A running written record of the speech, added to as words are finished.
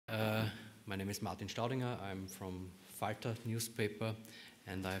My name is Martin Staudinger. I'm from Falter newspaper,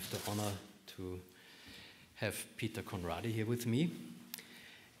 and I have the honor to have Peter Conradi here with me.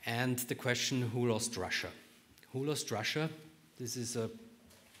 And the question, who lost Russia? Who lost Russia? This is a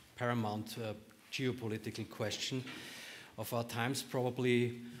paramount geopolitical question of our times,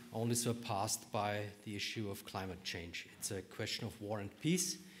 probably only surpassed by the issue of climate change. It's a question of war and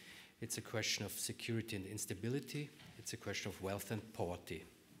peace. It's a question of security and instability. It's a question of wealth and poverty.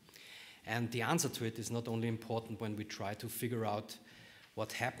 And the answer to it is not only important when we try to figure out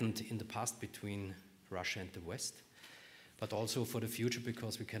what happened in the past between Russia and the West, but also for the future,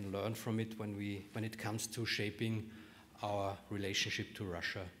 because we can learn from it when it comes to shaping our relationship to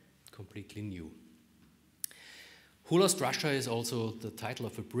Russia completely new. Who Lost Russia is also the title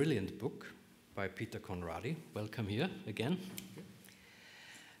of a brilliant book by Peter Conradi. Welcome here again.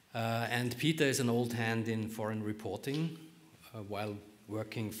 And Peter is an old hand in foreign reporting. While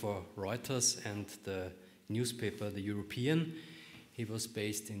working for Reuters and the newspaper The European, he was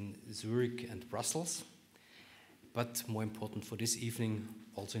based in Zurich and Brussels, but more important for this evening,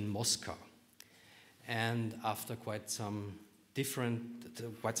 also in Moscow. And after quite some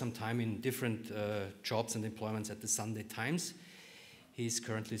time in different jobs and employments at the Sunday Times, he is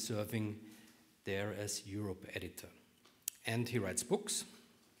currently serving there as Europe editor. And he writes books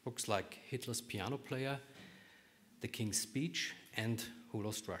like Hitler's Piano Player, The King's Speech, and Who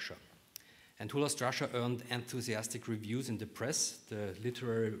Lost Russia. And Who Lost Russia earned enthusiastic reviews in the press. The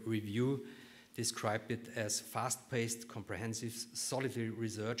literary review described it as fast-paced, comprehensive, solidly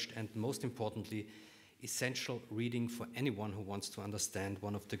researched, and most importantly, essential reading for anyone who wants to understand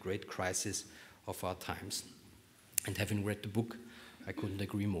one of the great crises of our times. And having read the book, I couldn't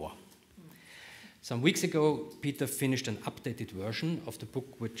agree more. Some weeks ago, Peter finished an updated version of the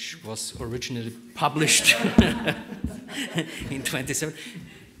book, which was originally published in 2017.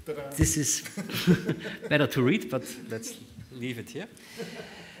 This is better to read, but let's leave it here.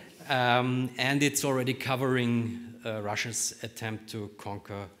 And it's already covering Russia's attempt to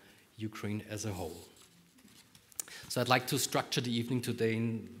conquer Ukraine as a whole. So I'd like to structure the evening today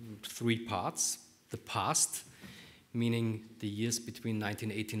in 3 parts. The past, meaning the years between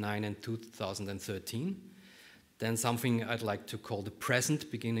 1989 and 2013. Then something I'd like to call the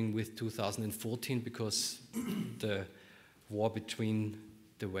present, beginning with 2014, because the war between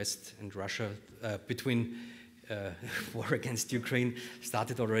the West and Russia, war against Ukraine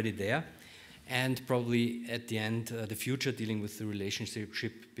started already there. And probably at the end, the future, dealing with the relationship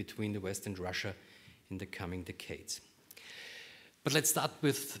between the West and Russia in the coming decades. But let's start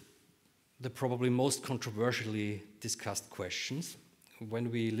with the probably most controversially discussed questions.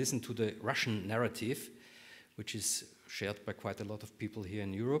 When we listen to the Russian narrative, which is shared by quite a lot of people here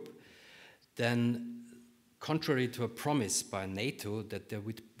in Europe, then contrary to a promise by NATO that there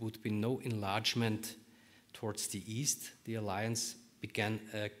would be no enlargement towards the east, the alliance began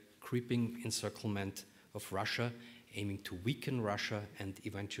a creeping encirclement of Russia, aiming to weaken Russia and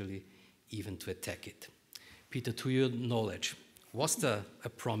eventually even to attack it. Peter, to your knowledge, was there a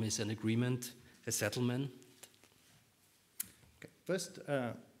promise, an agreement, a settlement? Okay. First,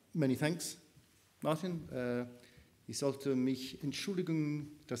 many thanks, Martin. Ich sollte mich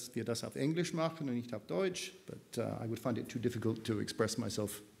entschuldigen, dass wir das auf Englisch machen und nicht auf Deutsch, but I would find it too difficult to express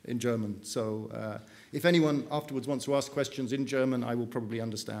myself in German. So if anyone afterwards wants to ask questions in German, I will probably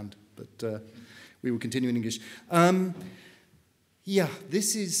understand, but we will continue in English. Yeah,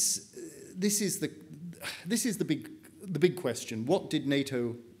 this is the big question. What did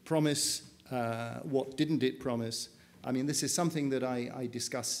NATO promise? What didn't it promise? I mean, this is something that I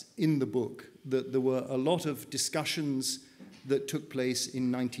discuss in the book, that there were a lot of discussions that took place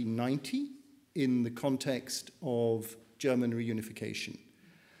in 1990 in the context of German reunification.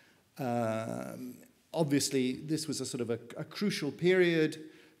 Obviously, this was a sort of a crucial period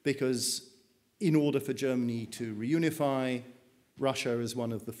because in order for Germany to reunify, Russia as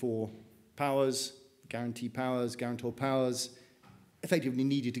one of the 4 powers, guarantor powers, effectively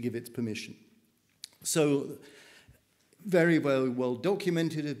needed to give its permission. So very well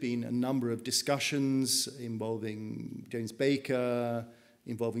documented have been a number of discussions involving James Baker,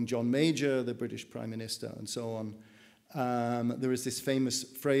 involving John Major, the British Prime Minister, and so on. There is this famous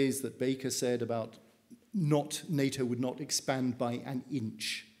phrase that Baker said about NATO would not expand by an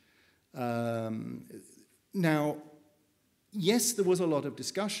inch. Now, yes, there was a lot of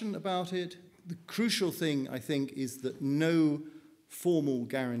discussion about it. The crucial thing, I think, is that no formal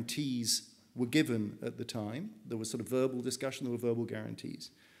guarantees were given at the time. There was sort of verbal discussion, there were verbal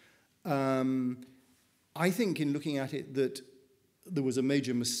guarantees. I think in looking at it that there was a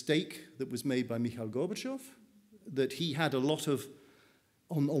major mistake that was made by Mikhail Gorbachev, that he had a lot of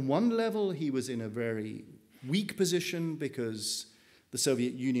on one level, he was in a very weak position because the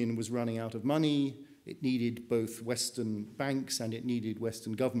Soviet Union was running out of money. It needed both Western banks and it needed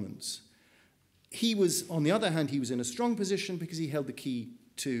Western governments. He was, on the other hand, he was in a strong position because he held the key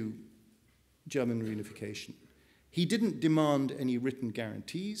to German reunification. He didn't demand any written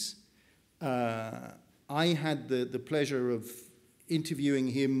guarantees. I had the pleasure of interviewing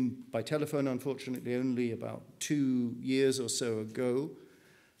him by telephone, unfortunately, only about 2 years or so ago.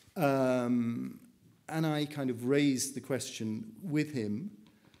 And I kind of raised the question with him,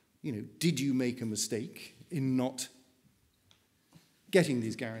 did you make a mistake in not getting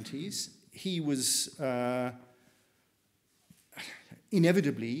these guarantees? He was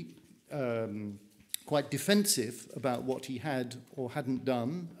inevitably quite defensive about what he had or hadn't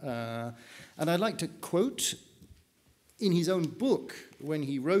done. And I'd like to quote in his own book when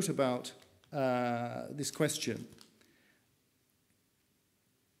he wrote about this question.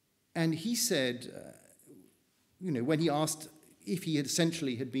 And he said, when he asked if he had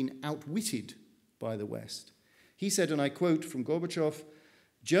essentially been outwitted by the West, he said, and I quote from Gorbachev,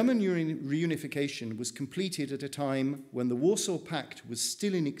 "German reunification was completed at a time when the Warsaw Pact was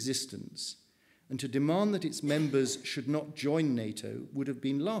still in existence, and to demand that its members should not join NATO would have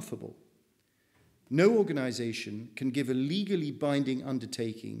been laughable. No organization can give a legally binding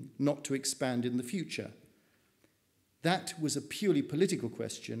undertaking not to expand in the future. That was a purely political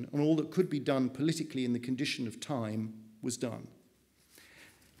question, and all that could be done politically in the condition of time was done."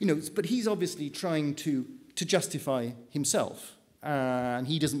 But he's obviously trying to justify himself, and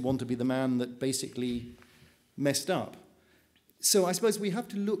he doesn't want to be the man that basically messed up. So I suppose we have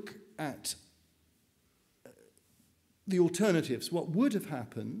to look at the alternatives. What would have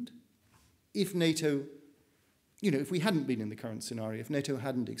happened if NATO, if we hadn't been in the current scenario, if NATO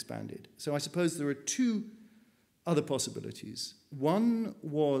hadn't expanded? So I suppose there are two other possibilities. One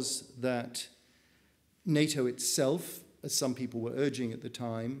was that NATO itself, as some people were urging at the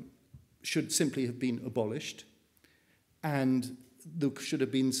time, should simply have been abolished, and there should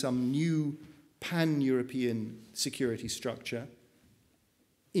have been some new pan-European security structure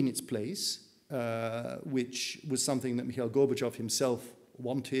in its place, which was something that Mikhail Gorbachev himself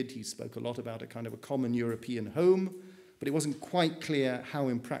wanted. He spoke a lot about a kind of a common European home, but it wasn't quite clear how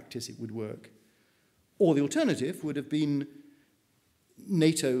in practice it would work. Or the alternative would have been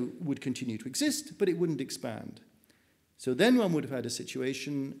NATO would continue to exist, but it wouldn't expand. So then one would have had a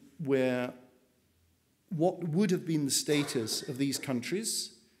situation where what would have been the status of these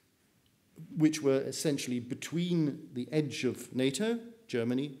countries, which were essentially between the edge of NATO,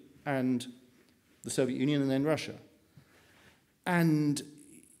 Germany, and the Soviet Union, and then Russia. And,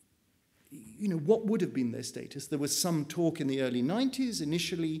 what would have been their status? There was some talk in the early 90s,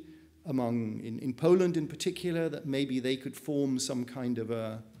 initially, in Poland in particular, that maybe they could form some kind of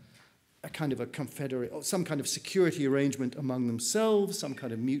a confederate, or some kind of security arrangement among themselves, some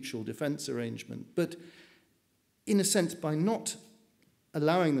kind of mutual defense arrangement. But in a sense, by not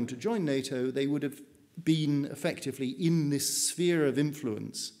allowing them to join NATO, they would have been effectively in this sphere of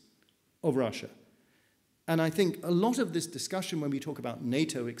influence of Russia. And I think a lot of this discussion, when we talk about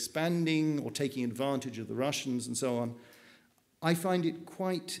NATO expanding or taking advantage of the Russians and so on, I find it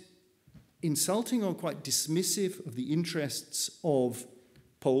quite insulting or quite dismissive of the interests of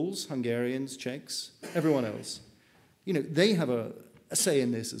Poles, Hungarians, Czechs, everyone else. They have a say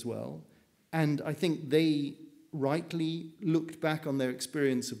in this as well. And I think they rightly looked back on their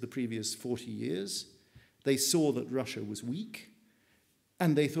experience of the previous 40 years. They saw that Russia was weak,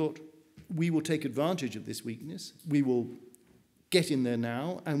 and they thought, we will take advantage of this weakness. We will get in there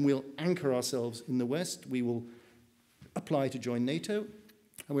now, and we'll anchor ourselves in the West. We will apply to join NATO,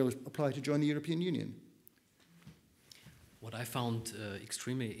 and we'll apply to join the European Union. What I found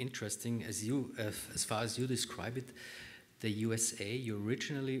extremely interesting, as far as you describe it, the USA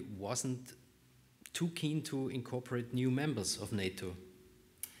originally wasn't too keen to incorporate new members of NATO.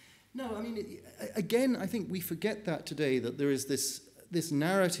 No, again, I think we forget that today, that there is this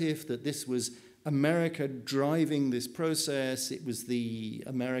narrative that this was America driving this process. It was the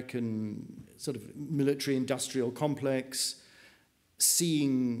American sort of military-industrial complex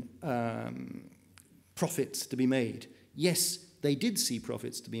seeing profits to be made. Yes, they did see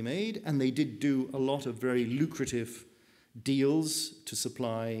profits to be made, and they did do a lot of very lucrative deals to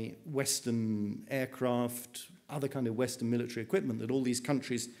supply Western aircraft, other kind of Western military equipment that all these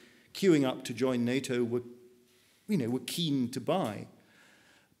countries queuing up to join NATO were keen to buy.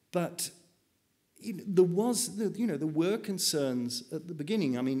 But there were concerns at the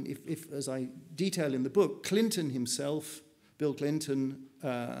beginning. If as I detail in the book, Clinton himself, Bill Clinton,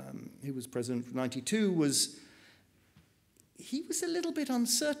 who was president from 92, he was a little bit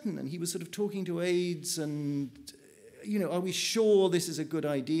uncertain, and he was sort of talking to aides and, you know, are we sure this is a good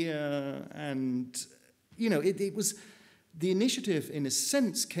idea? And, you know, it was, the initiative in a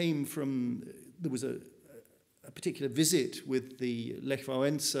sense came from, there was a particular visit with the Lech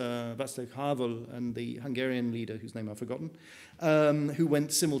Wałęsa, Václav Havel, and the Hungarian leader, whose name I've forgotten, who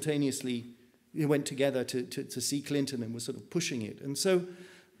went simultaneously, who went together to see Clinton and was sort of pushing it. And so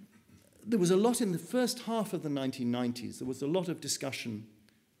there was a lot in the first half of the 1990s. There was a lot of discussion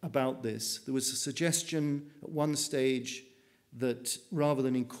about this. There was a suggestion at one stage that rather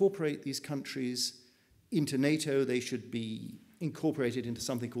than incorporate these countries into NATO, they should be incorporated into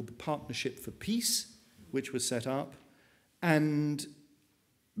something called the Partnership for Peace, which was set up. And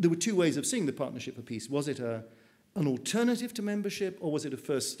there were two ways of seeing the Partnership for Peace. Was it an alternative to membership, or was it a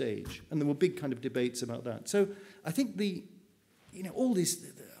first stage? And there were big kind of debates about that. So I think all this,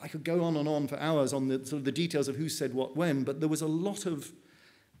 I could go on and on for hours on the sort of the details of who said what when, but there was a lot of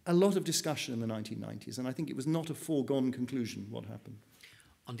discussion in the 1990s, and I think it was not a foregone conclusion what happened.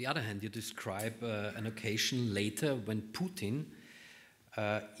 On the other hand, you describe an occasion later when Putin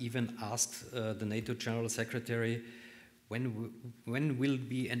even asked the NATO General Secretary, when will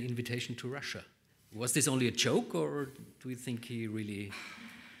be an invitation to Russia? Was this only a joke, or do you think he really...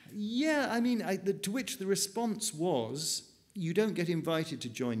 Yeah, I mean, to which the response was, you don't get invited to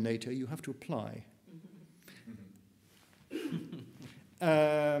join NATO, you have to apply.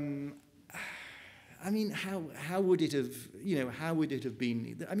 I mean, how would it have, how would it have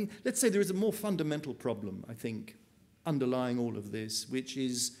been? I mean, let's say there is a more fundamental problem, I think, underlying all of this, which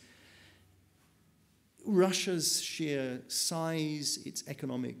is Russia's sheer size, its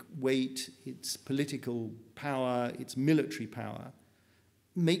economic weight, its political power, its military power,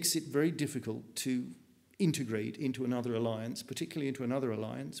 makes it very difficult to integrate into another alliance, particularly into another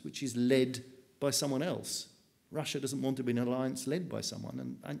alliance which is led by someone else. Russia doesn't want to be an alliance led by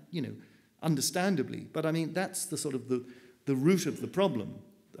someone, and understandably. But I mean, that's the sort of the root of the problem,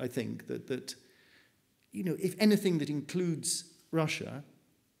 I think, that if anything that includes Russia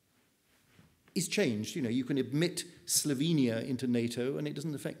is changed. You can admit Slovenia into NATO and it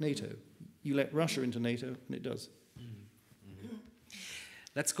doesn't affect NATO. You let Russia into NATO and it does. Mm-hmm.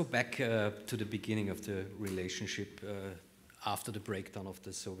 Let's go back to the beginning of the relationship after the breakdown of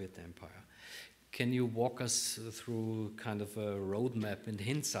the Soviet Empire. Can you walk us through kind of a roadmap in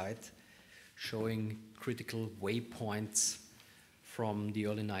hindsight, showing critical waypoints from the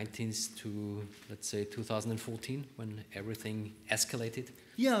early 90s to, let's say, 2014, when everything escalated?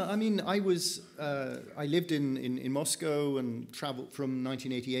 Yeah, I mean, I lived in Moscow and traveled from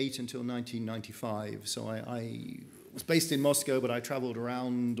 1988 until 1995. So I was based in Moscow, but I traveled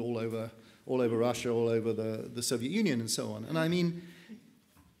around all over Russia, all over the Soviet Union and so on. And I mean,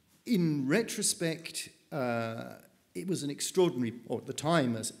 in retrospect, it was an extraordinary, or at the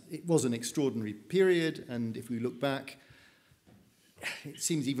time, it was an extraordinary period. And if we look back, it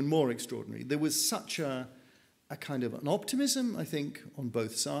seems even more extraordinary. There was such a kind of an optimism, I think, on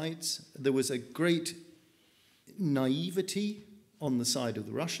both sides. There was a great naivety on the side of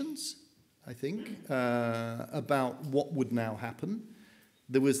the Russians, I think, about what would now happen.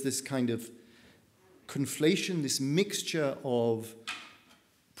 There was this kind of conflation, this mixture of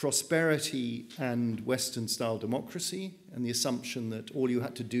prosperity and Western-style democracy, and the assumption that all you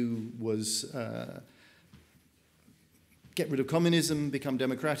had to do was get rid of communism, become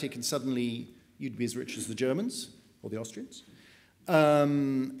democratic, and suddenly you'd be as rich as the Germans or the Austrians.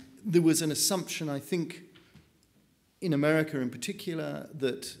 There was an assumption, I think, in America in particular,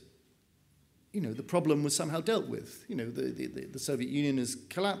 that the problem was somehow dealt with. The Soviet Union has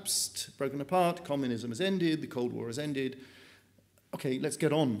collapsed, broken apart, communism has ended, the Cold War has ended. Okay, let's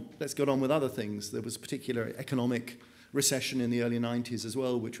get on. Let's get on with other things. There was a particular economic recession in the early 90s as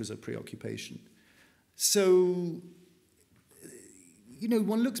well, which was a preoccupation. So,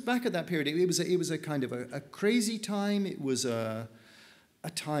 one looks back at that period. It was a kind of a crazy time. It was a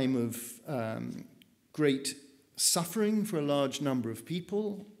time of great suffering for a large number of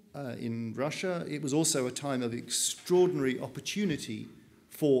people in Russia. It was also a time of extraordinary opportunity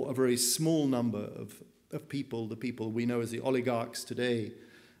for a very small number of people, the people we know as the oligarchs today,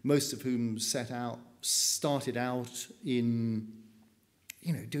 most of whom started out in,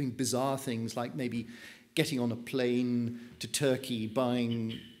 doing bizarre things like maybe getting on a plane to Turkey,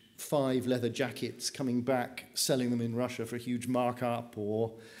 buying 5 leather jackets, coming back, selling them in Russia for a huge markup,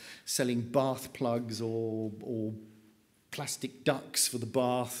 or selling bath plugs or plastic ducks for the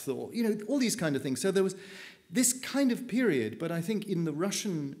bath, or, all these kind of things. So there was this kind of period, but I think in the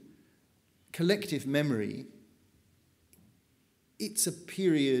Russian collective memory, it's a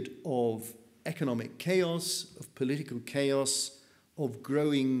period of economic chaos, of political chaos, of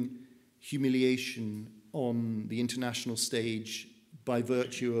growing humiliation on the international stage by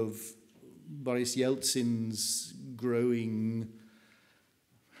virtue of Boris Yeltsin's growing,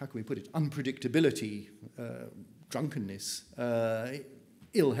 how can we put it, unpredictability, drunkenness,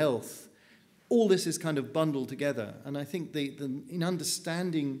 ill health. All this is kind of bundled together. And I think in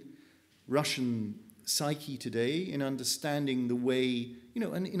understanding Russian psyche today, in understanding the way,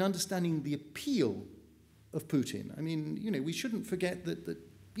 and in understanding the appeal of Putin, I mean, we shouldn't forget that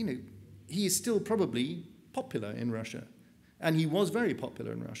he is still probably popular in Russia. And he was very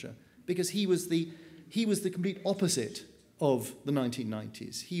popular in Russia because he was the complete opposite of the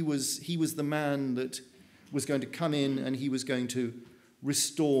 1990s. He was the man that was going to come in and he was going to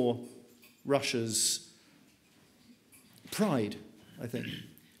restore Russia's pride, I think.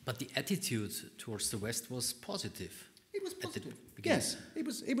 But the attitude towards the West was positive. It was positive. Yes,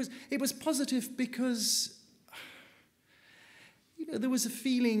 it was positive because there was a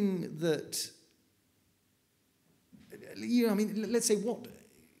feeling that let's say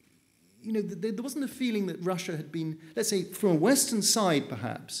there wasn't a feeling that Russia had been, let's say, from a Western side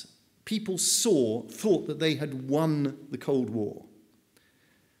perhaps, people thought that they had won the Cold War.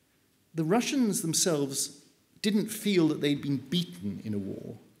 The Russians themselves didn't feel that they'd been beaten in a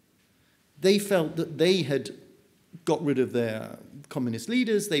war. They felt that they had got rid of their communist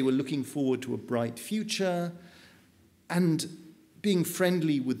leaders, they were looking forward to a bright future, and being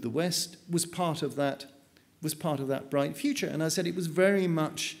friendly with the West was part of that bright future. And I said it was very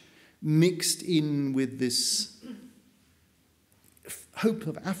much mixed in with this hope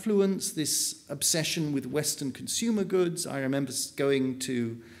of affluence, this obsession with Western consumer goods. I remember going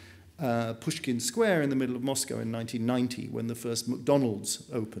to Pushkin Square in the middle of Moscow in 1990 when the first McDonald's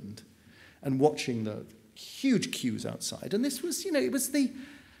opened and watching the huge queues outside. And this was, it was the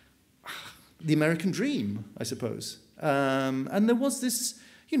American dream, I suppose. And there was this,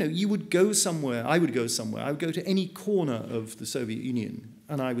 you would go somewhere, I would go somewhere, I would go to any corner of the Soviet Union,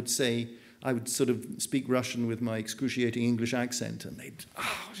 and I would sort of speak Russian with my excruciating English accent, and they'd,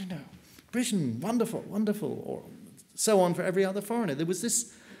 Britain, wonderful, wonderful, or so on for every other foreigner. There was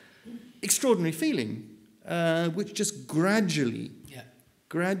this extraordinary feeling, which just gradually,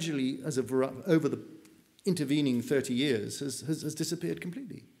 over the intervening 30 years, has disappeared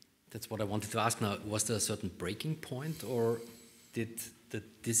completely. That's what I wanted to ask now. Was there a certain breaking point, or did the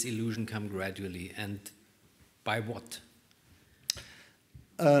disillusion come gradually, and by what?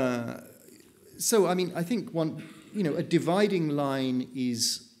 I think a dividing line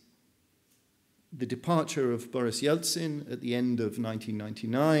is the departure of Boris Yeltsin at the end of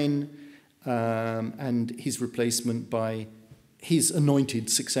 1999 and his replacement by his anointed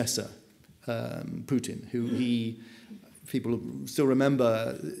successor, Putin, who people still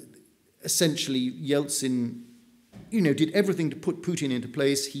remember, essentially Yeltsin, did everything to put Putin into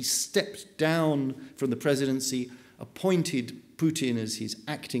place. He stepped down from the presidency, appointed Putin as his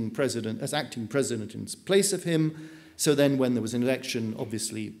acting president in place of him. So then when there was an election,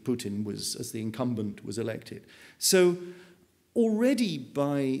 obviously Putin as the incumbent, was elected. So already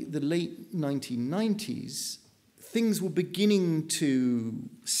by the late 1990s, things were beginning to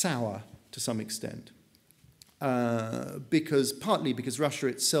sour to some extent. Partly because Russia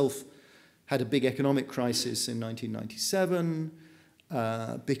itself had a big economic crisis in 1997,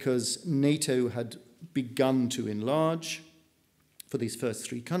 because NATO had begun to enlarge for these first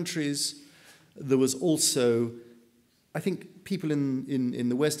three countries. There was also, I think people in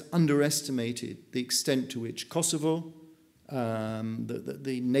the West underestimated the extent to which Kosovo,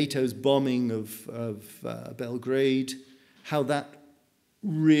 the NATO's bombing of Belgrade, how that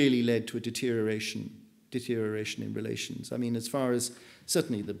really led to a deterioration in relations. I mean, as far as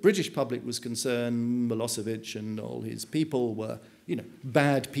certainly the British public was concerned, Milosevic and all his people were,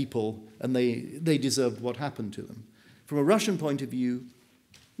 bad people, and they deserved what happened to them. From a Russian point of view,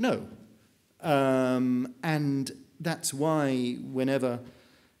 no. And that's why whenever,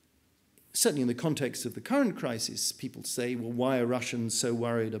 certainly in the context of the current crisis, people say, well, why are Russians so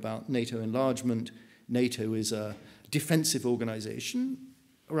worried about NATO enlargement? NATO is a defensive organization.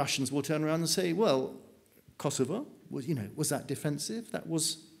 Russians will turn around and say, well, Kosovo, was that defensive? That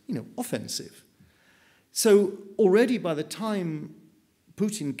was, offensive. So already by the time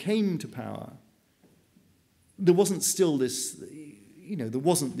Putin came to power, there wasn't still this, there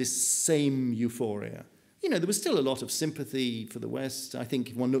wasn't this same euphoria. There was still a lot of sympathy for the West. I think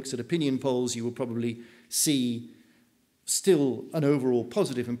if one looks at opinion polls, you will probably see still an overall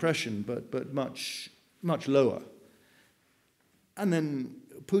positive impression, but much, much lower. And then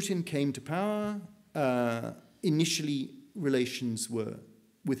Putin came to power. Initially, relations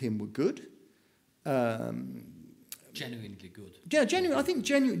with him were good. Genuinely good. Yeah, I think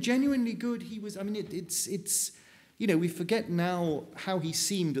genuinely good. He was. I mean, it's. You know, we forget now how he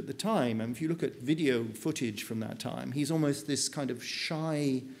seemed at the time. And if you look at video footage from that time, he's almost this kind of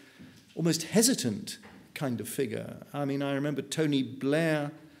shy, almost hesitant kind of figure. I mean, I remember Tony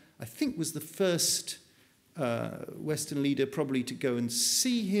Blair, I think, was the first Western leader probably to go and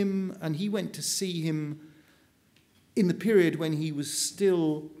see him, and he went to see him in the period when he was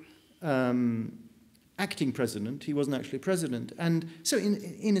still acting president. He wasn't actually president. And so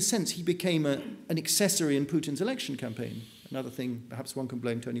in a sense, he became an accessory in Putin's election campaign. Another thing perhaps one can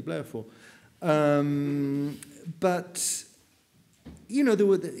blame Tony Blair for. But, you know,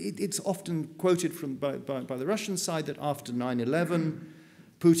 it's often quoted by the Russian side that after 9/11,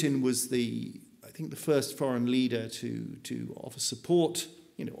 Putin was I think the first foreign leader to offer support,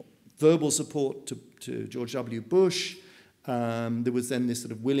 you know, verbal support to George W. Bush. There was then this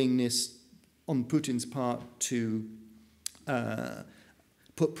sort of willingness on Putin's part to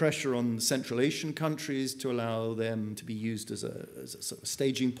put pressure on Central Asian countries to allow them to be used as a sort of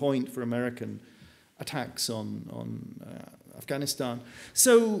staging point for American attacks on Afghanistan.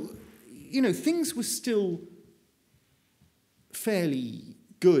 So, you know, things were still fairly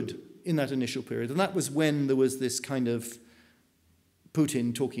good in that initial period. And that was when there was this kind of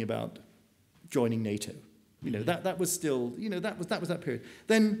Putin talking about joining NATO. You know, that was still, you know, that was that period.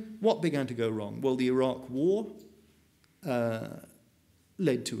 Then what began to go wrong? Well, the Iraq War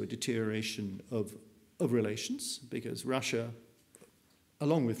led to a deterioration of relations because Russia,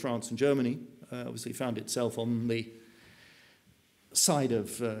 along with France and Germany, obviously found itself on the side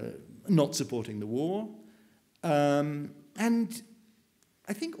of not supporting the war. And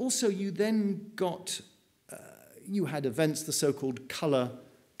I think also you then got, you had events, the so-called color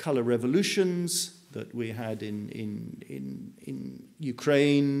revolutions, that we had in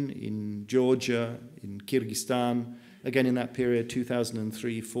Ukraine, in Georgia, in Kyrgyzstan, again in that period,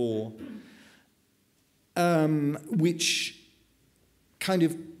 2003-04, which kind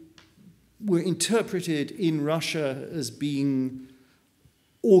of were interpreted in Russia as being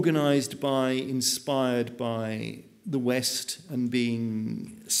organized by, inspired by the West and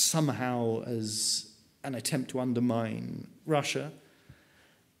being somehow as an attempt to undermine Russia.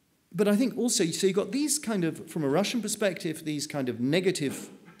 But I think also, so you got these kind of, from a Russian perspective, these kind of negative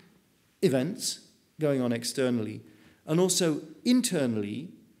events going on externally. And also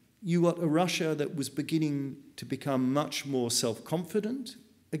internally, you got a Russia that was beginning to become much more self-confident.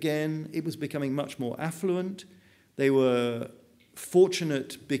 Again, it was becoming much more affluent. They were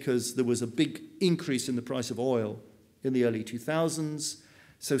fortunate because there was a big increase in the price of oil in the early 2000s.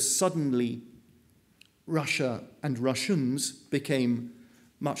 So suddenly, Russia and Russians became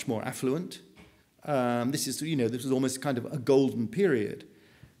much more affluent. This is, you know, this was almost kind of a golden period.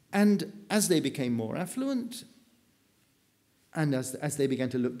 And as they became more affluent, and as they began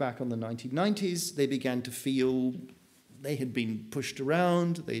to look back on the 1990s, they began to feel they had been pushed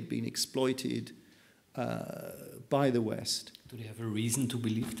around, they'd been exploited by the West. Do they have a reason to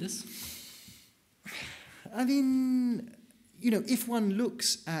believe this? I mean, you know, if one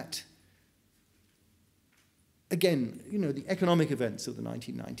looks at, again, you know, the economic events of the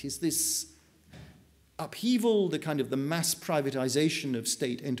 1990s, this upheaval, the kind of the mass privatization of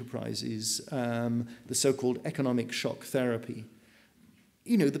state enterprises, the so-called economic shock therapy.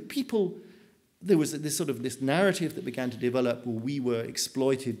 You know, the people, there was this sort of this narrative that began to develop, well, we were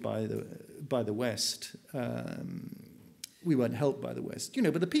exploited by the West. We weren't helped by the West. You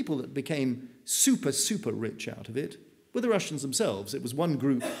know, but the people that became super, super rich out of it were the Russians themselves. It was one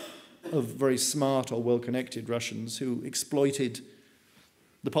group of very smart or well-connected Russians who exploited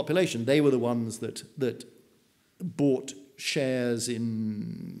the population. They were the ones that bought shares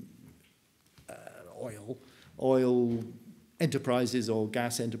in oil enterprises or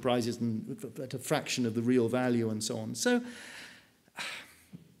gas enterprises and at a fraction of the real value and so on. So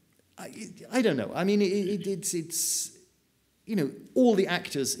I don't know. I mean, it's you know, all the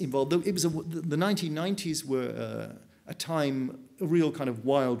actors involved. It was the 1990s were a time, a real kind of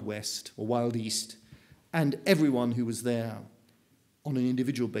Wild West or Wild East, and everyone who was there on an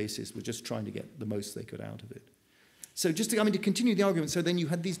individual basis was just trying to get the most they could out of it. So just to continue the argument, so then you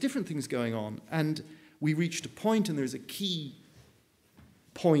had these different things going on, and we reached a point, and there's a key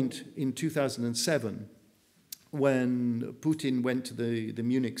point in 2007 when Putin went to the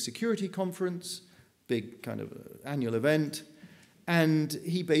Munich Security Conference, big kind of annual event, and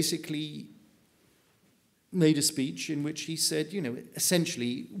he basically made a speech in which he said, you know,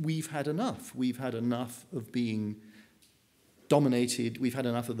 essentially, we've had enough. We've had enough of being dominated. We've had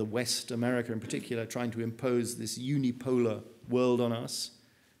enough of the West, America in particular, trying to impose this unipolar world on us.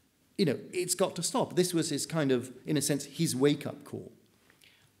 it's got to stop. This was his kind of, in a sense, his wake-up call.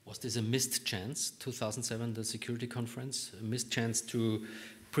 Was this a missed chance, 2007, the Security Conference, a missed chance to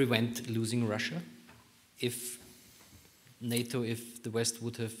prevent losing Russia? If NATO, if the West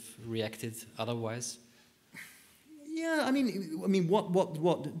would have reacted otherwise? Yeah, I mean,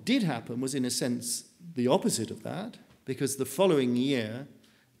 what did happen was, in a sense, the opposite of that, because the following year,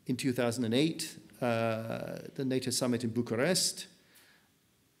 in 2008, the NATO summit in Bucharest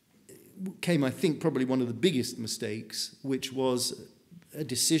came, I think, probably one of the biggest mistakes, which was a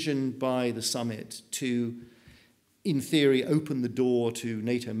decision by the summit to, in theory, open the door to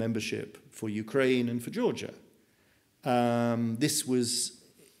NATO membership for Ukraine and for Georgia. This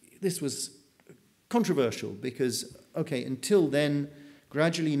was controversial because, okay, until then,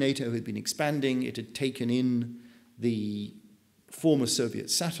 gradually NATO had been expanding. It had taken in the former Soviet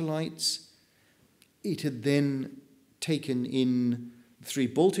satellites. It had then taken in the 3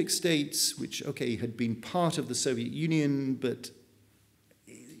 Baltic states, which, okay, had been part of the Soviet Union, but,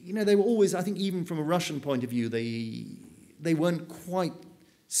 they were always, I think, even from a Russian point of view, they weren't quite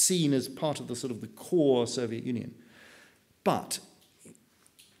seen as part of the sort of the core Soviet Union. But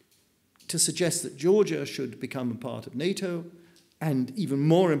to suggest that Georgia should become a part of NATO, and even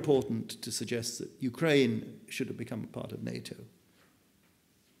more important, to suggest that Ukraine should have become a part of NATO,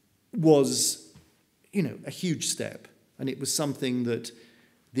 was, a huge step. And it was something that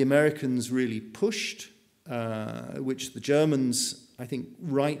the Americans really pushed, which the Germans, I think,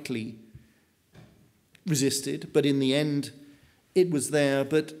 rightly resisted. But in the end, it was there.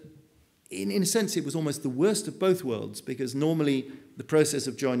 But in a sense, it was almost the worst of both worlds, because normally the process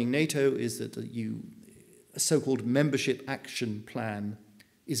of joining NATO is that a so-called membership action plan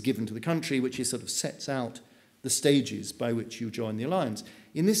is given to the country, which is sort of sets out the stages by which you join the alliance.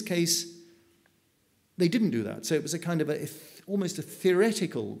 In this case, they didn't do that. So it was a kind of almost a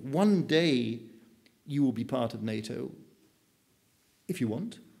theoretical, one day you will be part of NATO if you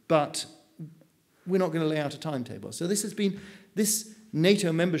want, but we're not going to lay out a timetable. So this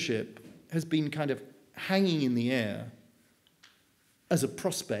NATO membership has been kind of hanging in the air as a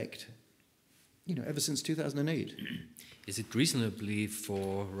prospect, ever since 2008. Is it reasonably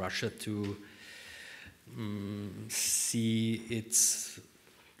for Russia to see its,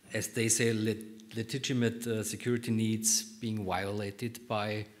 as they say, legitimate security needs being violated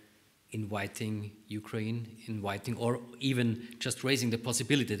by inviting Ukraine, or even just raising the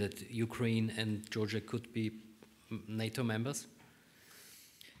possibility that Ukraine and Georgia could be NATO members?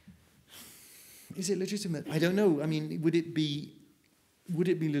 Is it legitimate? I don't know. I mean, would it be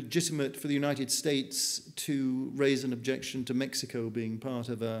legitimate for the United States to raise an objection to Mexico being part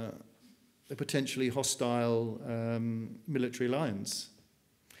of a potentially hostile military alliance?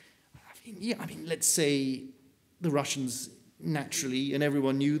 Let's say the Russians naturally, and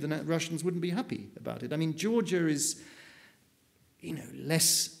everyone knew the Russians wouldn't be happy about it. I mean, Georgia is,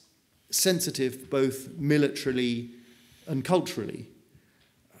 less sensitive both militarily and culturally.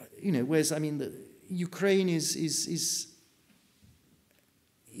 Whereas, the Ukraine is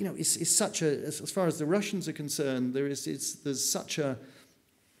such a, as far as the Russians are concerned, there's such a,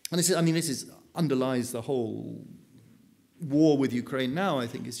 and this underlies the whole war with Ukraine now, I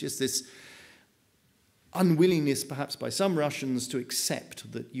think. It's just this unwillingness, perhaps by some Russians, to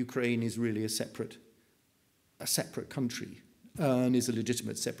accept that Ukraine is really a separate country, and is a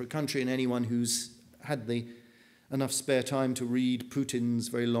legitimate separate country. And anyone who's had enough spare time to read Putin's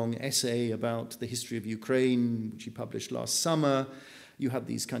very long essay about the history of Ukraine, which he published last summer, you have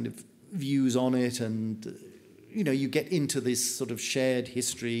these kind of views on it, and you get into this sort of shared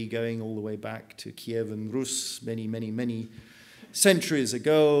history going all the way back to Kiev and Rus many, many, many centuries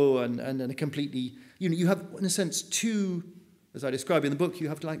ago, and a completely, you have, in a sense, two, as I describe in the book, you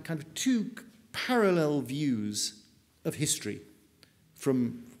have like kind of two parallel views of history.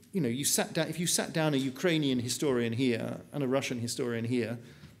 From, if you sat down a Ukrainian historian here and a Russian historian here,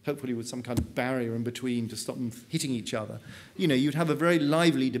 hopefully with some kind of barrier in between to stop them hitting each other, you'd have a very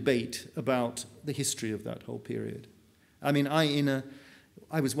lively debate about the history of that whole period. I mean,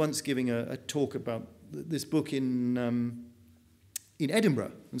 I was once giving a talk about this book in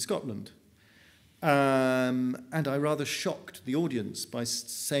Edinburgh, in Scotland, and I rather shocked the audience by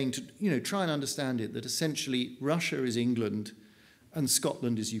saying to, try and understand it, that essentially Russia is England and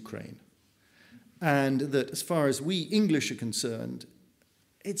Scotland is Ukraine. And that as far as we English are concerned,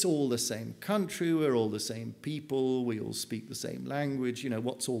 it's all the same country, we're all the same people, we all speak the same language,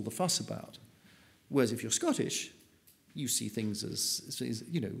 what's all the fuss about? Whereas if you're Scottish, you see things as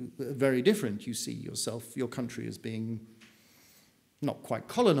very different. You see your country as being not quite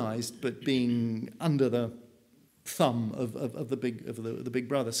colonized, but being under the thumb of the big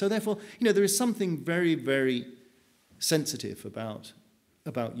brother. So therefore, there is something very, very sensitive about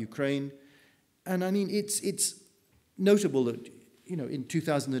Ukraine, and I mean it's notable that in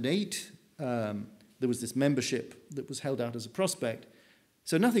 2008 there was this membership that was held out as a prospect.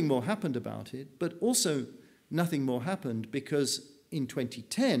 So nothing more happened about it, but also nothing more happened because in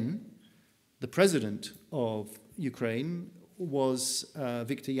 2010 the president of Ukraine was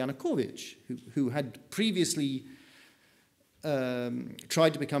Viktor Yanukovych, who had previously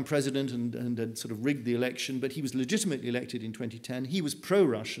tried to become president and had sort of rigged the election, but he was legitimately elected in 2010. He was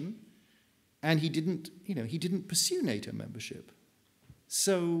pro-Russian, and he didn't pursue NATO membership.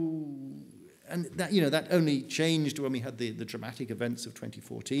 So, and that only changed when we had the dramatic events of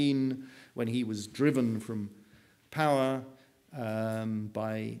 2014, when he was driven from power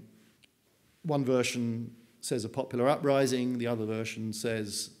by, one version says, a popular uprising, the other version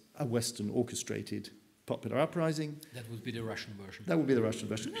says a Western orchestrated popular uprising. That would be the Russian version. That would be the Russian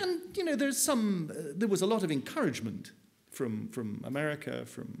version. And, there was a lot of encouragement from America,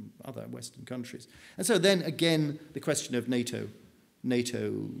 from other Western countries. And so then, again, the question of NATO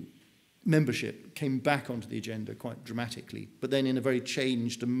membership came back onto the agenda quite dramatically, but then in a very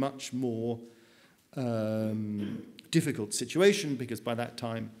changed and much more difficult situation, because by that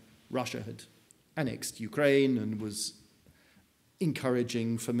time Russia had annexed Ukraine and was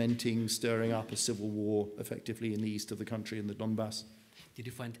encouraging, fomenting, stirring up a civil war effectively in the east of the country, in the Donbass. Did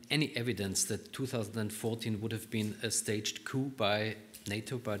you find any evidence that 2014 would have been a staged coup by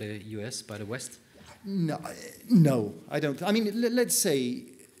NATO, by the US, by the West? No, I don't. I mean, let's say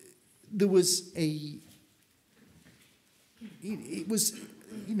there was there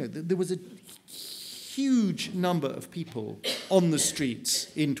was a huge number of people on the streets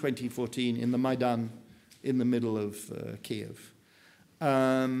in 2014 in the Maidan in the middle of Kiev.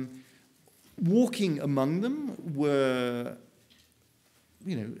 Walking among them were,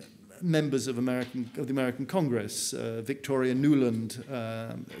 members of the American Congress, Victoria Nuland,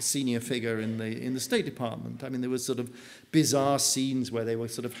 a senior figure in the State Department. I mean, there was sort of bizarre scenes where they were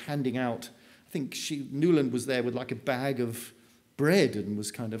sort of handing out. I think Nuland was there with like a bag of bread and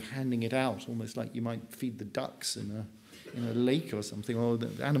was kind of handing it out, almost like you might feed the ducks in a lake or something, or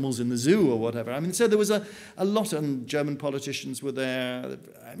the animals in the zoo or whatever. I mean, so there was a lot, and German politicians were there.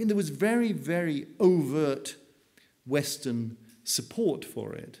 I mean, there was very, very overt Western support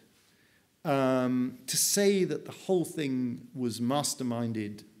for it. To say that the whole thing was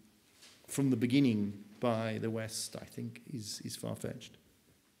masterminded from the beginning by the West, I think, is far-fetched.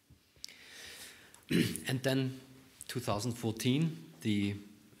 And then 2014, the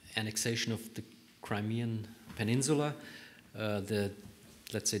annexation of the Crimean Peninsula,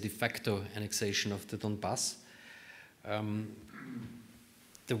 let's say, de facto annexation of the Donbass.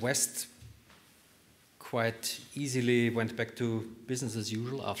 The West quite easily went back to business as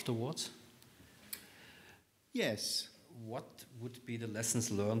usual afterwards. Yes. What would be the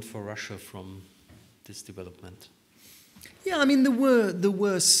lessons learned for Russia from this development? Yeah, I mean, there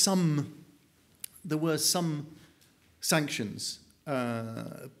were some sanctions,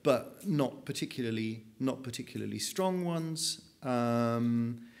 but not particularly strong ones.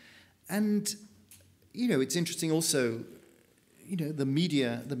 And it's interesting also. The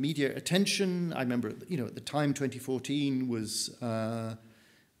media attention. I remember, at the time, 2014 was a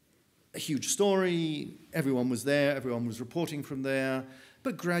huge story. Everyone was there. Everyone was reporting from there.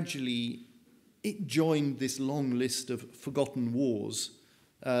 But gradually, it joined this long list of forgotten wars.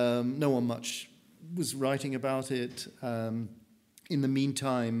 No one much was writing about it. In the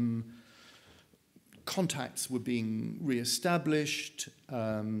meantime, contacts were being re-established.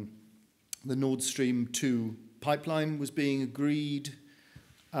 The Nord Stream 2 pipeline was being agreed.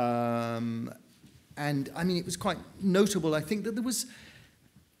 And I mean, it was quite notable, I think, that there was,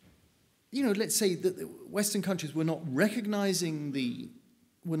 let's say that the Western countries were not recognizing the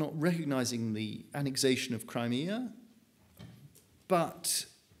annexation of Crimea, but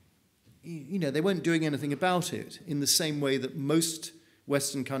they weren't doing anything about it in the same way that most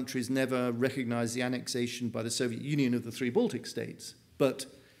Western countries never recognized the annexation by the Soviet Union of the three Baltic states. But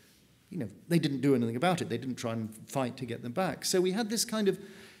they didn't do anything about it. They didn't try and fight to get them back. So we had this kind of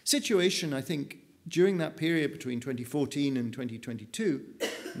situation, I think, during that period between 2014 and 2022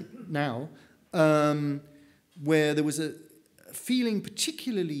 now, where there was a feeling,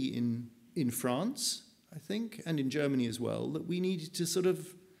 particularly in France, I think, and in Germany as well, that we needed to sort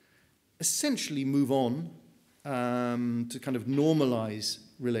of essentially move on to kind of normalize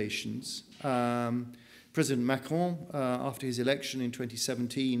relations. President Macron, after his election in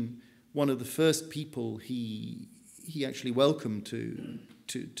 2017, one of the first people he actually welcomed to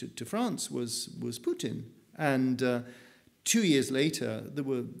France was Putin, And 2 years later, there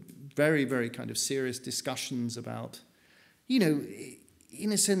were very, very kind of serious discussions about, you know,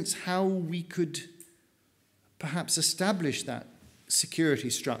 in a sense, how we could perhaps establish that security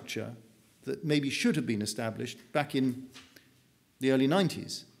structure that maybe should have been established back in the early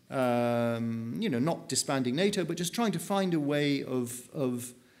 90s. You know, not disbanding NATO, but just trying to find a way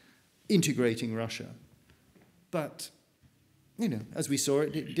of integrating Russia. But, you know, as we saw,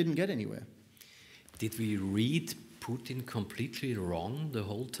 it didn't get anywhere. Did we read Putin completely wrong the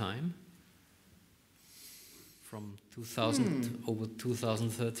whole time? From 2000 over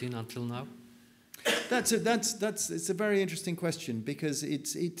 2013 until now? It's a very interesting question, because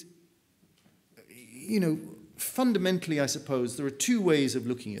you know, fundamentally, I suppose there are two ways of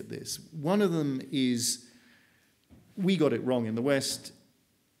looking at this. One of them is we got it wrong in the West.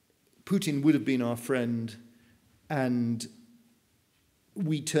 Putin would have been our friend, and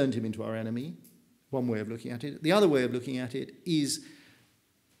we turned him into our enemy. One way of looking at it. The other way of looking at it is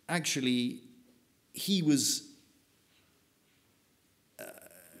actually he was,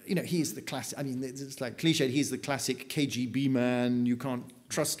 you know, he's the classic, I mean, it's like cliched, he's the classic KGB man, you can't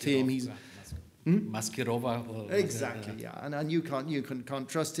trust him, he's... Maskirova. Exactly, yeah, and you can't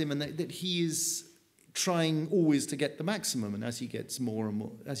trust him, and that he is trying always to get the maximum, and as he gets more and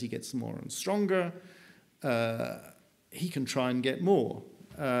more, as he gets more and stronger, he can try and get more.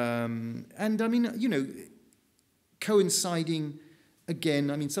 And I mean, you know, coinciding again,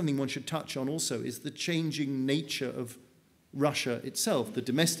 I mean, something one should touch on also is the changing nature of Russia itself, the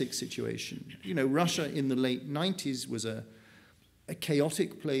domestic situation. You know, Russia in the late 90s was a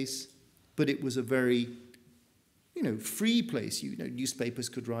chaotic place, but it was a very, you know, free place. You know, newspapers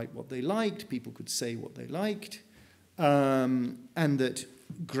could write what they liked, people could say what they liked, and that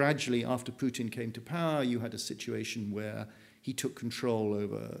gradually after Putin came to power, you had a situation where he took control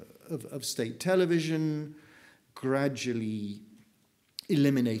of state television, gradually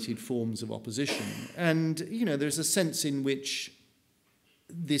eliminated forms of opposition. And, you know, there's a sense in which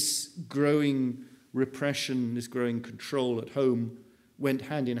this growing repression, this growing control at home went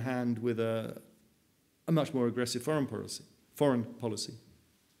hand in hand with a much more aggressive foreign policy.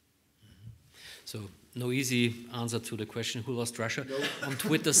 So no easy answer to the question, who lost Russia? No. On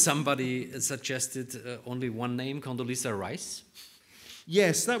Twitter, somebody suggested only one name, Condoleezza Rice.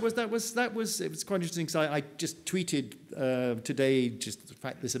 Yes, it was quite interesting, because I just tweeted today, just the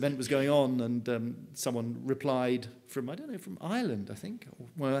fact this event was going on, and someone replied from, I don't know, from Ireland, I think,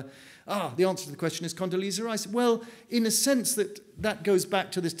 where, the answer to the question is Condoleezza Rice. Well, in a sense that goes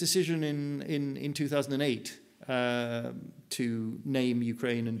back to this decision in 2008 to name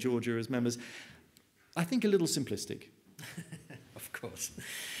Ukraine and Georgia as members. I think a little simplistic. Of course.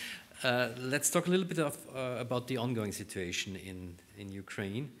 Let's talk a little bit about the ongoing situation in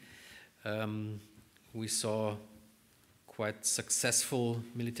Ukraine. We saw quite successful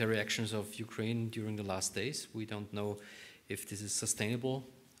military actions of Ukraine during the last days. We don't know if this is sustainable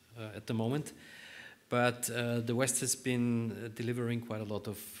at the moment. But the West has been delivering quite a lot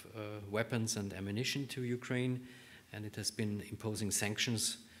of weapons and ammunition to Ukraine, and it has been imposing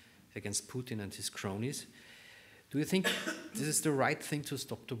sanctions against Putin and his cronies. Do you think this is the right thing to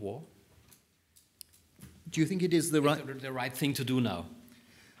stop the war? Do you think it is the right thing to do now?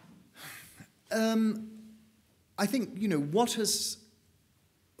 I think, you know,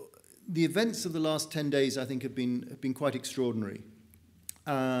 the events of the last 10 days, I think, have been quite extraordinary.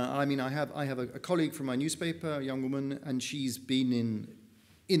 I mean, I have a colleague from my newspaper, a young woman, and she's been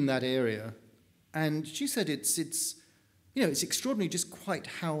in that area, and she said it's you know, it's extraordinary just quite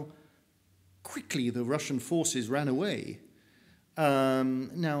how quickly the Russian forces ran away.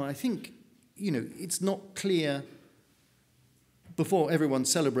 Now, I think, you know, it's not clear, before everyone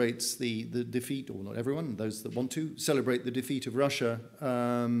celebrates the defeat, or not everyone, those that want to celebrate the defeat of Russia,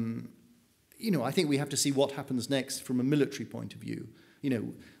 you know, I think we have to see what happens next from a military point of view. You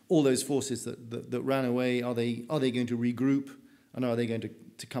know, all those forces that ran away, are they going to regroup, and are they going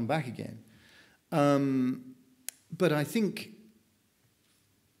to come back again? But I think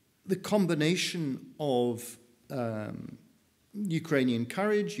the combination of Ukrainian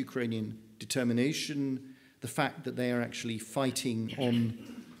courage, Ukrainian determination, the fact that they are actually fighting on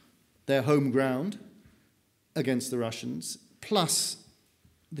their home ground against the Russians, plus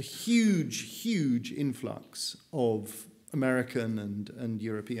the huge influx of American and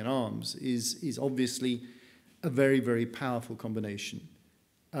European arms is obviously a very, very powerful combination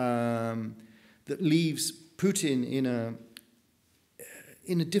that leaves Putin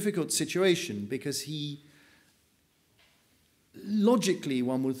in a difficult situation, because logically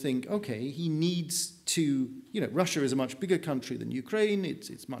one would think, okay, he needs to, you know, Russia is a much bigger country than Ukraine,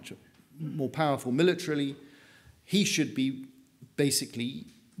 it's much more powerful militarily, he should be basically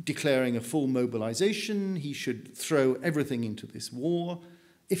declaring a full mobilization. He should throw everything into this war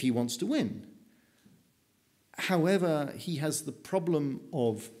if he wants to win. However, he has the problem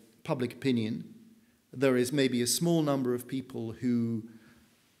of public opinion. There is maybe a small number of people who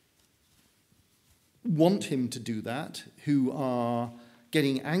want him to do that, who are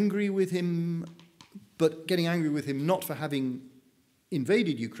getting angry with him, but getting angry with him not for having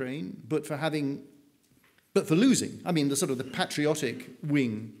invaded Ukraine, but for losing. I mean, the sort of the patriotic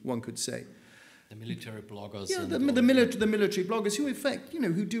wing, one could say. The military bloggers. Yeah, the military bloggers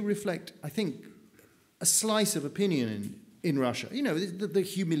who do reflect, I think, a slice of opinion in Russia. You know, the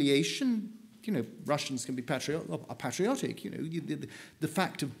humiliation. You know, Russians can be patriotic. You know, the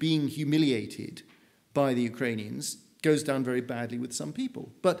fact of being humiliated by the Ukrainians goes down very badly with some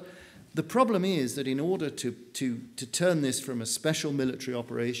people. But the problem is that in order to turn this from a special military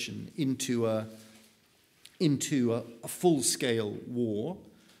operation into a full-scale war,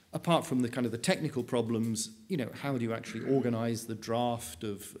 apart from the kind of the technical problems, you know, how do you actually organize the draft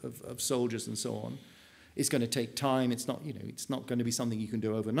of soldiers and so on? It's going to take time. It's not going to be something you can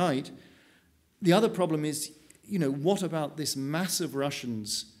do overnight. The other problem is, you know, what about this mass of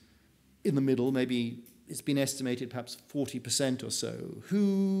Russians in the middle, maybe it's been estimated perhaps 40% or so,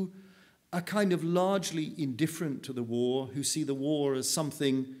 who are kind of largely indifferent to the war, who see the war as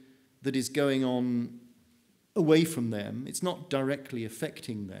something that is going on away from them. It's not directly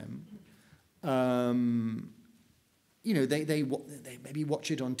affecting them. You know, they maybe watch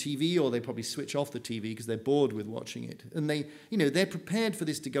it on TV, or they probably switch off the TV because they're bored with watching it. And they're prepared for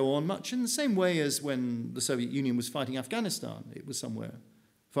this to go on much in the same way as when the Soviet Union was fighting Afghanistan. It was somewhere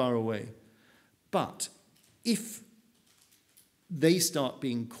far away. But if they start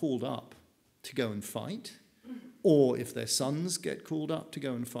being called up to go and fight, or if their sons get called up to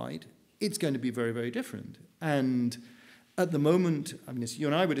go and fight, it's going to be very, very different. And at the moment, I mean, as you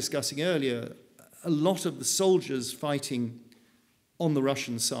and I were discussing earlier, a lot of the soldiers fighting on the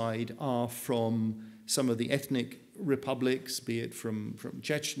Russian side are from some of the ethnic republics, be it from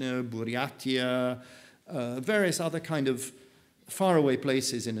Chechnya, Buryatia, various other kind of faraway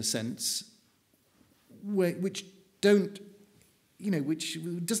places, in a sense, which doesn't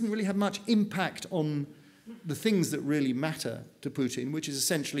really have much impact on the things that really matter to Putin, which is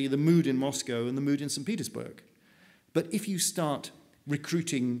essentially the mood in Moscow and the mood in St. Petersburg. But if you start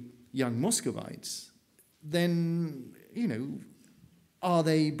recruiting young Muscovites, then, you know,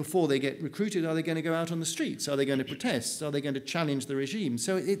 before they get recruited, are they going to go out on the streets? Are they going to protest? Are they going to challenge the regime?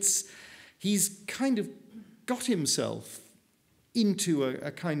 So he's kind of got himself into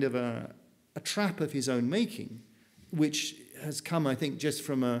a kind of a trap of his own making, which has come, I think, just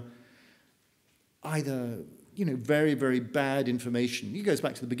from either, you know, very, very bad information. He goes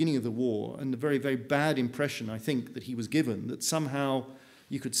back to the beginning of the war, and the very, very bad impression, I think, that he was given, that somehow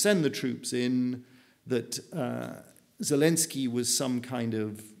you could send the troops in, that Zelensky was some kind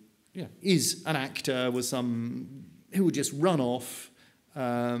of, is an actor, who would just run off,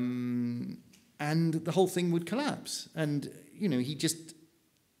 and the whole thing would collapse. And, you know, he just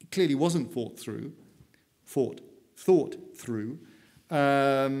clearly wasn't thought through.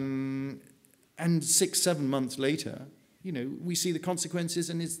 And 6-7 months later, you know, we see the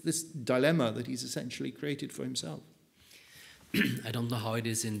consequences, and it's this dilemma that he's essentially created for himself. I don't know how it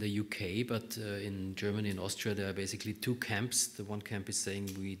is in the UK, but in Germany and Austria, there are basically two camps. The one camp is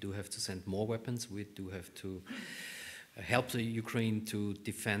saying we do have to send more weapons, we do have to help the Ukraine to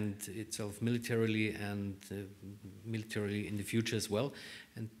defend itself militarily and militarily in the future as well.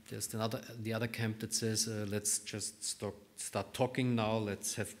 And there's the other camp that says let's just start talking now,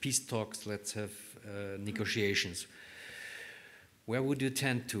 let's have peace talks, let's have negotiations. Where would you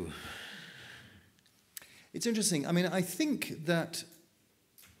tend to? It's interesting. I mean, I think that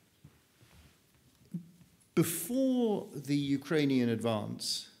before the Ukrainian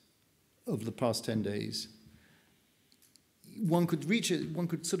advance of the past 10 days, one could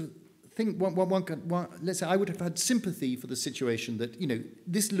sort of think, let's say I would have had sympathy for the situation that, you know,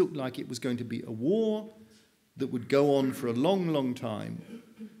 this looked like it was going to be a war that would go on for a long, long time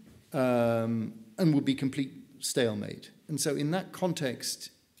and would be complete stalemate. And so in that context,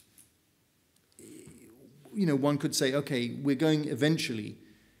 you know, one could say, okay, we're going eventually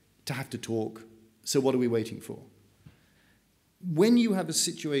to have to talk, so what are we waiting for? When you have a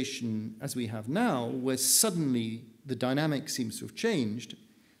situation, as we have now, where suddenly the dynamic seems to have changed,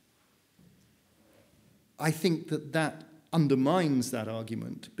 I think that undermines that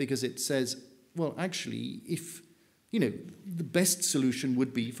argument, because it says, well, actually, if, you know, the best solution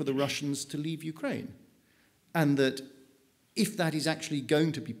would be for the Russians to leave Ukraine, and that if that is actually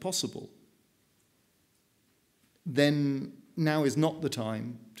going to be possible, then now is not the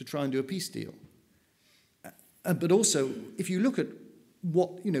time to try and do a peace deal. But also, if you look at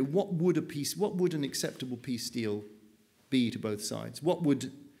what would an acceptable peace deal be to both sides? What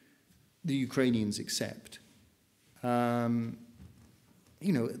would the Ukrainians accept? The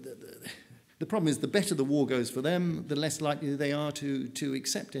problem is the better the war goes for them, the less likely they are to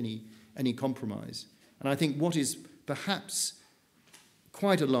accept any compromise. And I think what is perhaps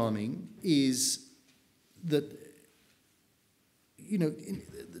quite alarming is that, in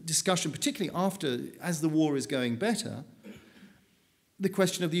the discussion, particularly as the war is going better, the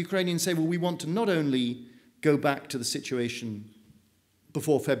question of the Ukrainians say, well, we want to not only go back to the situation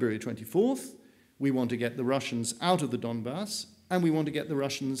before February 24th, we want to get the Russians out of the Donbass, and we want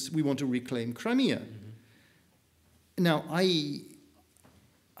to reclaim Crimea. Mm-hmm. Now, I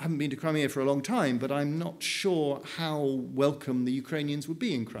haven't been to Crimea for a long time, but I'm not sure how welcome the Ukrainians would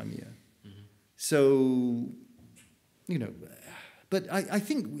be in Crimea. Mm-hmm. So, but I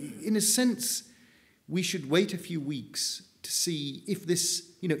think, in a sense, we should wait a few weeks to see if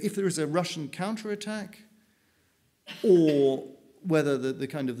if there is a Russian counterattack, or whether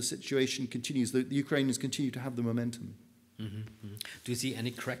the situation continues, the Ukrainians continue to have the momentum. Mm-hmm. Mm-hmm. Do you see any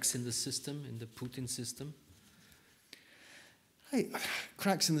cracks in the system, in the Putin system?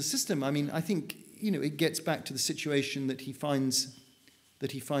 Cracks in the system. I mean, I think it gets back to the situation that he finds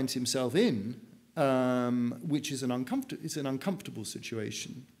himself in, which is an uncomfortable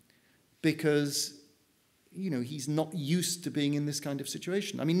situation, because he's not used to being in this kind of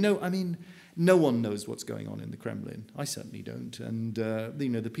situation. No one knows what's going on in the Kremlin. I certainly don't, and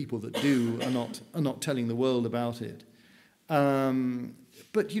the people that do are not telling the world about it.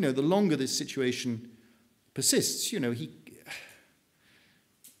 But the longer this situation persists,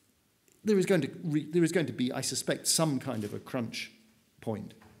 there is going to be, I suspect, some kind of a crunch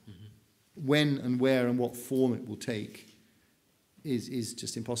point. Mm-hmm. When and where and what form it will take is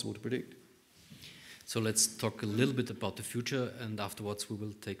just impossible to predict. So let's talk a little bit about the future, and afterwards we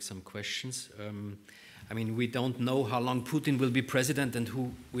will take some questions. We don't know how long Putin will be president and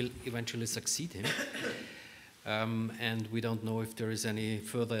who will eventually succeed him. And we don't know if there is any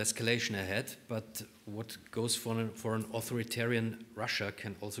further escalation ahead, but what goes for an authoritarian Russia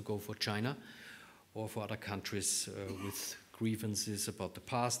can also go for China or for other countries with grievances about the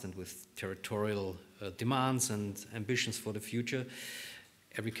past and with territorial demands and ambitions for the future.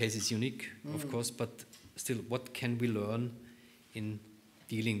 Every case is unique, of course, but still, what can we learn in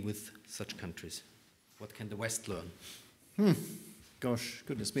dealing with such countries? What can the West learn? Gosh,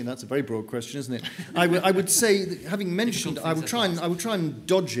 goodness me, that's a very broad question, isn't it? I would say, that having mentioned, I would try and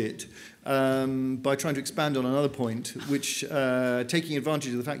dodge it by trying to expand on another point, which, taking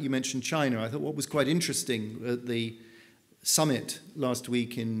advantage of the fact you mentioned China, I thought what was quite interesting at the summit last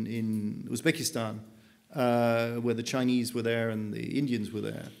week in Uzbekistan, where the Chinese were there and the Indians were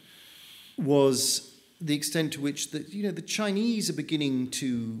there, was the extent to which the Chinese are beginning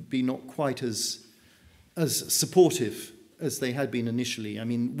to be not quite as supportive as they had been initially.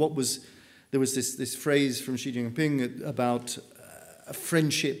 There was this phrase from Xi Jinping about a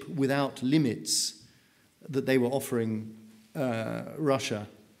friendship without limits that they were offering Russia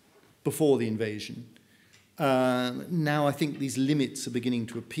before the invasion. Now I think these limits are beginning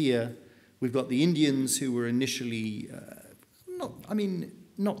to appear. We've got the Indians, who were initially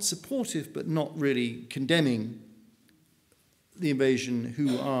not supportive, but not really condemning the invasion,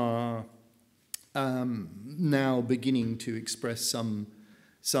 who are now beginning to express some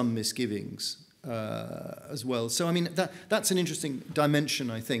misgivings as well. So that's an interesting dimension,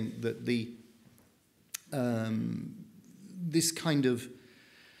 I think, that this kind of,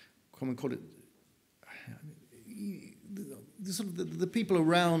 common call it, the people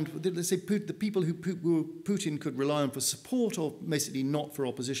around, let's say the people who Putin could rely on for support or basically not for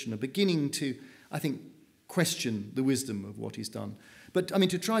opposition, are beginning to, I think, question the wisdom of what he's done. But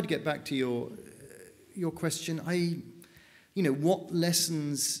to try to get back to your question, what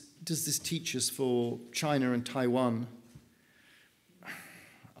lessons does this teach us for China and Taiwan?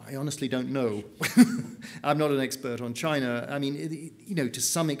 I honestly don't know. I'm not an expert on China. To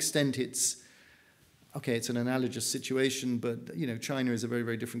some extent it's an analogous situation, but China is a very,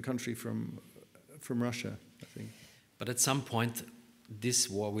 very different country from Russia, I think. But at some point, this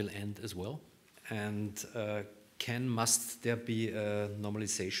war will end as well, and must there be a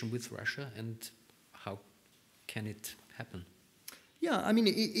normalization with Russia, and how can it happen? Yeah,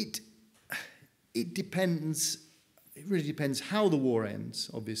 it depends. It really depends how the war ends,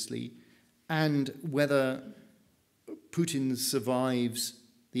 obviously, and whether Putin survives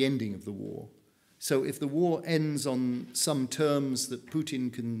the ending of the war. So if the war ends on some terms that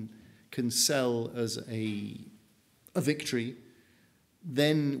Putin can sell as a a victory,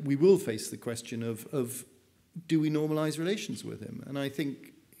 then we will face the question of do we normalize relations with him? And I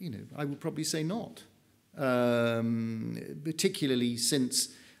think, I would probably say not, particularly since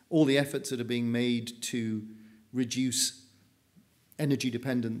all the efforts that are being made to reduce energy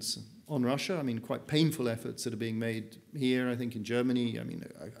dependence on Russia, quite painful efforts that are being made here, I think in Germany,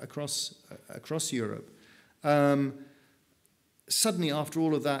 across Europe. Suddenly, after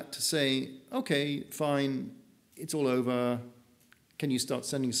all of that, to say, okay, fine, it's all over, can you start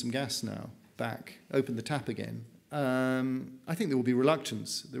sending some gas now back, open the tap again? I think there will be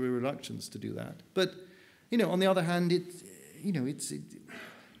reluctance. There will be reluctance to do that. But, on the other hand,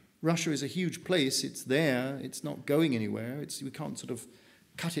 Russia is a huge place. It's there. It's not going anywhere. We can't sort of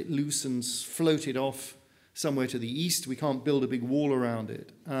cut it loose and float it off somewhere to the east. We can't build a big wall around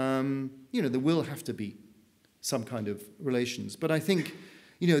it. There will have to be some kind of relations. But I think,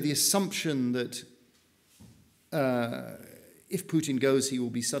 the assumption that if Putin goes, he will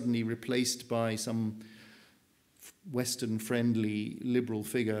be suddenly replaced by some Western-friendly liberal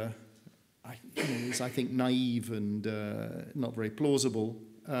figure, is, I think, naive and not very plausible.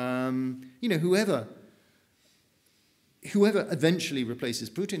 Whoever eventually replaces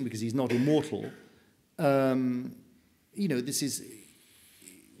Putin, because he's not immortal,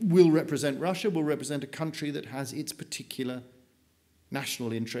 will represent Russia, will represent a country that has its particular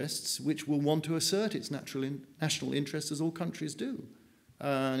national interests, which will want to assert its national interests, as all countries do.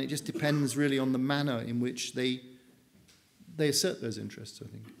 And it just depends really on the manner in which they assert those interests, I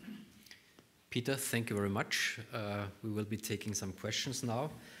think. Peter, thank you very much. We will be taking some questions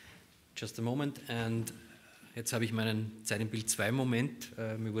now. Just a moment. And jetzt habe ich meinen Zeit im Bild 2 Moment.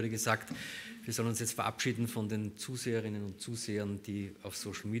 Mir wurde gesagt, wir sollen uns jetzt verabschieden von den Zuseherinnen und Zusehern, die auf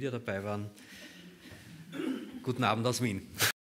Social Media dabei waren. Guten Abend aus Wien.